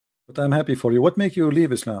But I'm happy for you. What make you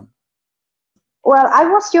leave Islam? Well, I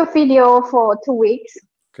watched your video for 2 weeks.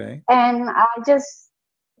 Okay. And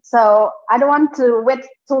so I don't want to wait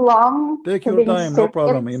too long. Take your time, no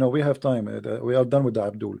problem. You know, we have time. We are done with the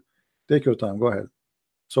Abdul. Take your time. Go ahead.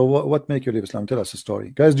 So what make you leave Islam? Tell us a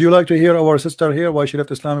story. Guys, do you like to hear our sister here, why she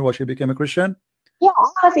left Islam and why she became a Christian? Yeah,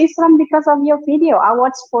 I left Islam because of your video. I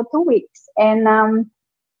watched for 2 weeks. And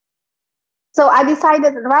so I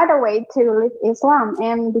decided right away to leave Islam.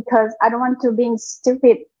 And because I don't want to be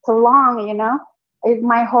stupid too long, you know.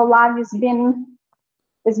 My whole life has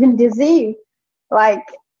been deceived. Like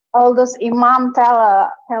all those imam tell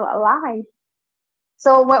a lie.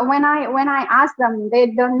 So when I ask them, they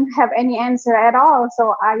don't have any answer at all.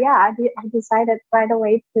 So I decided right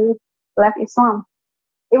away to leave Islam.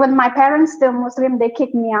 Even my parents, still Muslim, they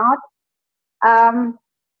kicked me out.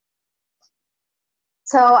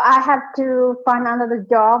 So I have to find another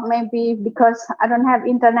job, maybe because I don't have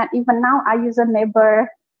internet. Even now, I use a neighbor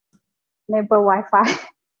Wi-Fi.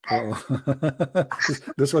 Oh.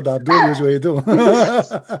 This is what Abdul usually do.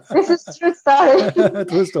 This is true story.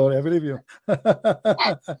 True story, I believe you.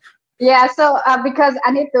 Yeah, so because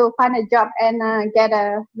I need to find a job and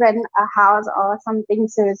rent a house or something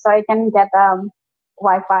so I can get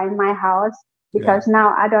Wi-Fi in my house, because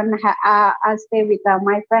now I don't have. I stay with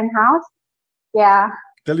my friend's house. Yeah.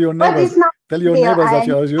 Tell your neighbors. Tell your neighbors that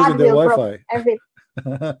you are using their Wi-Fi.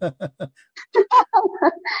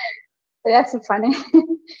 That's funny.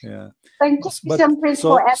 Yeah. Thank you so much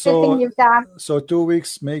for everything you've done. So 2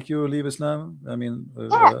 weeks make you leave Islam? I mean,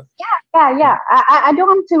 yeah. I don't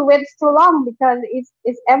want to wait too long, because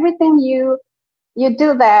it's everything you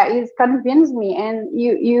do there is convince me, and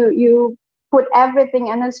you put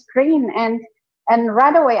everything on a screen, and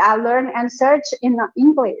right away I learn and search in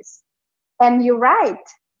English, and you write.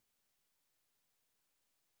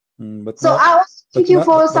 So I was thinking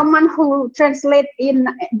for someone who translate in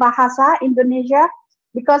Bahasa Indonesia,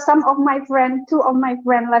 because two of my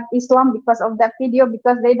friends left Islam because of that video,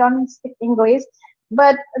 because they don't speak English.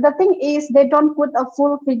 But the thing is, they don't put a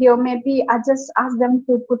full video. Maybe I just ask them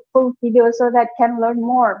to put full video so that can learn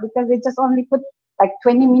more, because they just only put like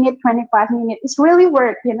 20 minutes, 25 minutes. It's really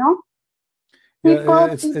work, you know. It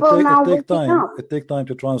takes time. It takes time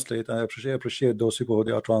to translate. I appreciate those people who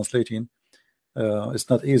they are translating. It's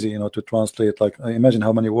not easy, you know, to translate. Like, imagine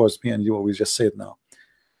how many words me and you we just said now.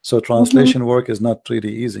 So translation work is not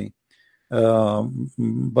really easy.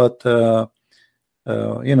 But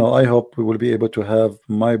you know, I hope we will be able to have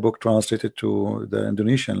my book translated to the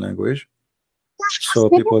Indonesian language, so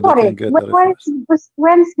people can get that.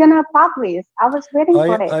 When it's gonna publish? I was waiting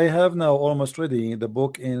for it. I have now almost ready the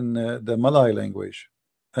book in the Malay language,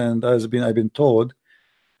 and I've been told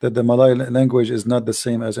that the Malay language is not the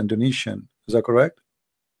same as Indonesian. Is that correct?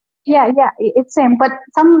 Yeah, it's same, but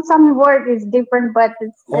some word is different, but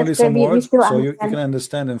it's only some words, so you can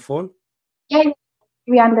understand in full. Yeah,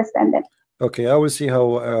 we understand it. Okay, I will see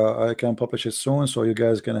how I can publish it soon, so you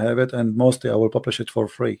guys can have it, and mostly I will publish it for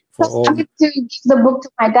free for all. I need to give the book to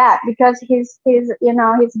my dad, because he's you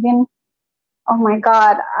know, he's been. Oh my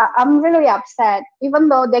God, I'm really upset. Even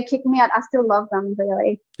though they kick me out, I still love them.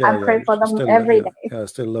 Really, I pray for them every day. Yeah, I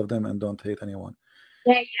still love them and don't hate anyone.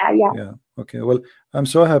 Yeah. Okay, well, I'm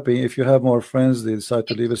so happy. If you have more friends, they decide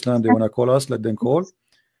to leave Islam, they want to call us, let them call.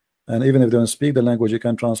 And even if they don't speak the language, you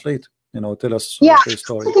can translate. You know, tell us their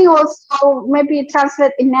story. I think also maybe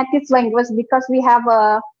translate in native language, because we have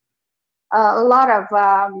a lot of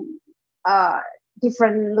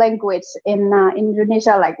different language in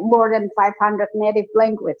Indonesia, like more than 500 native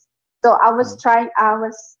language. So I was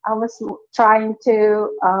trying to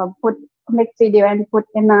make video and put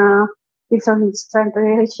in a different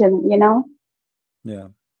translation, you know. Yeah.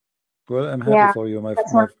 Well, I'm happy for you, my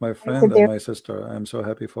friend and my sister. I'm so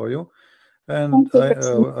happy for you. And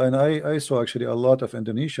I saw actually a lot of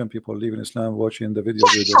Indonesian people leaving Islam watching the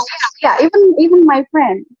videos. Yeah, even my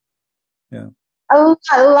friend. Yeah. A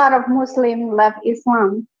lot of Muslims left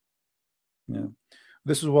Islam. Yeah.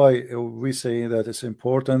 This is why we say that it's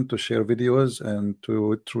important to share videos and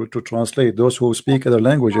to translate. Those who speak other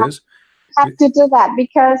languages have to do that,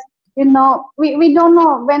 because you know we don't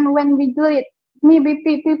know when we do it. Maybe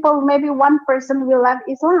maybe one person will leave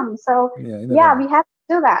Islam. So we have to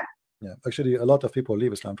do that. Yeah, actually, a lot of people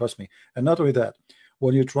leave Islam. Trust me. And not only that,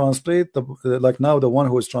 when you translate like now the one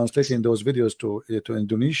who is translating those videos to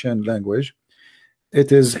Indonesian language,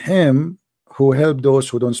 it is him who helped those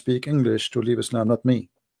who don't speak English to leave Islam, not me.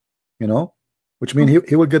 You know, which means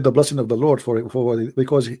he will get the blessing of the Lord for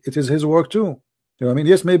because it is his work too. You know what I mean?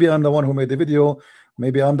 Yes, maybe I'm the one who made the video,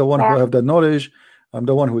 maybe I'm the one who have the knowledge, I'm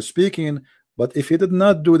the one who's speaking, but if he did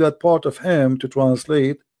not do that part of him to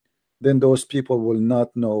translate, then those people will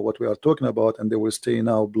not know what we are talking about, and they will stay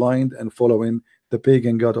now blind and following the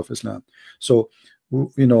pagan god of Islam. So,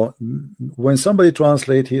 you know, when somebody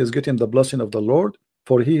translate, he is getting the blessing of the Lord,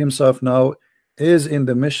 for he himself now is in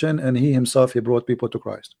the mission, and he himself, he brought people to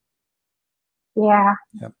Christ. Yeah.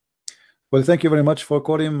 Well, thank you very much for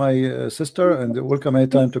calling, my sister, and welcome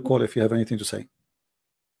anytime to call if you have anything to say.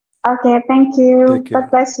 Okay, thank you. Take care.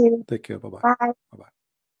 God bless you. Take care. Bye-bye. Bye.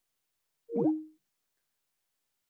 Bye-bye.